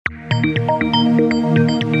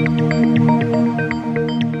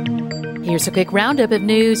Here's a quick roundup of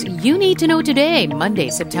news you need to know today, Monday,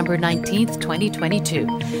 September 19th, 2022.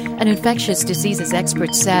 An infectious diseases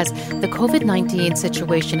expert says the COVID-19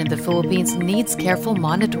 situation in the Philippines needs careful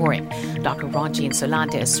monitoring. Dr. Ronjin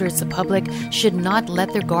Solante asserts the public should not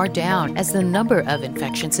let their guard down as the number of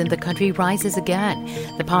infections in the country rises again.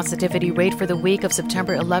 The positivity rate for the week of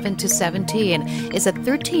September 11 to 17 is at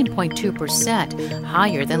 13.2%,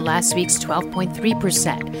 higher than last week's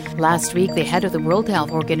 12.3%. Last week, the head of the World Health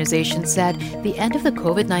Organization said the end of the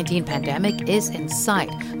COVID-19 pandemic is in sight,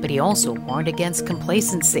 but he also warned against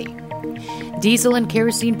complacency. Diesel and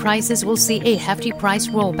kerosene prices will see a hefty price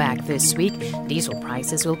rollback this week. Diesel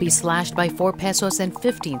prices will be slashed by 4 pesos and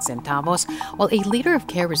 15 centavos, while a liter of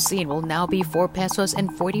kerosene will now be 4 pesos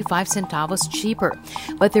and 45 centavos cheaper.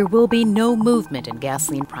 But there will be no movement in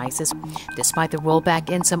gasoline prices. Despite the rollback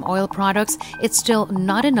in some oil products, it's still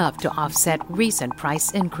not enough to offset recent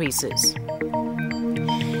price increases.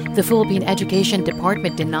 The Philippine Education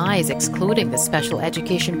Department denies excluding the special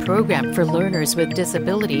education program for learners with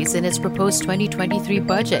disabilities in its proposed 2023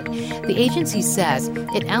 budget. The agency says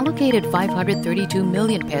it allocated 532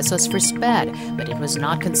 million pesos for SPED, but it was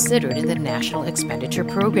not considered in the National Expenditure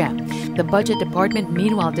Program. The Budget Department,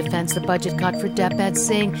 meanwhile, defends the budget cut for DepEd,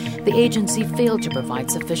 saying the agency failed to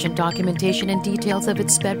provide sufficient documentation and details of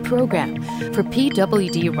its SPED program. For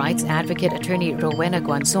PWD rights advocate attorney Rowena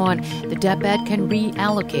Guanzon, the DepEd can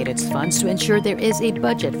reallocate its funds to ensure there is a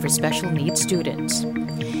budget for special needs students.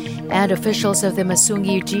 And officials of the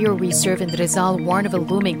Masungi Geo Reserve in Rizal warn of a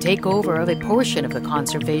looming takeover of a portion of the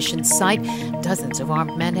conservation site. Dozens of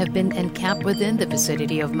armed men have been encamped within the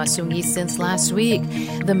vicinity of Masungi since last week.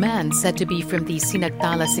 The men, said to be from the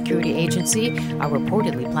Sinagtala Security Agency, are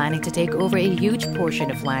reportedly planning to take over a huge portion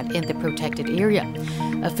of land in the protected area.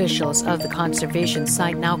 Officials of the conservation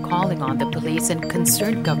site now calling on the police and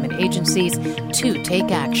concerned government agencies to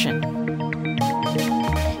take action.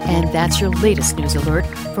 And that's your latest news alert.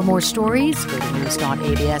 For more stories, go to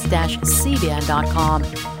news.abs-cbn.com.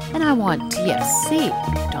 And I want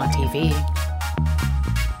TFC.tv.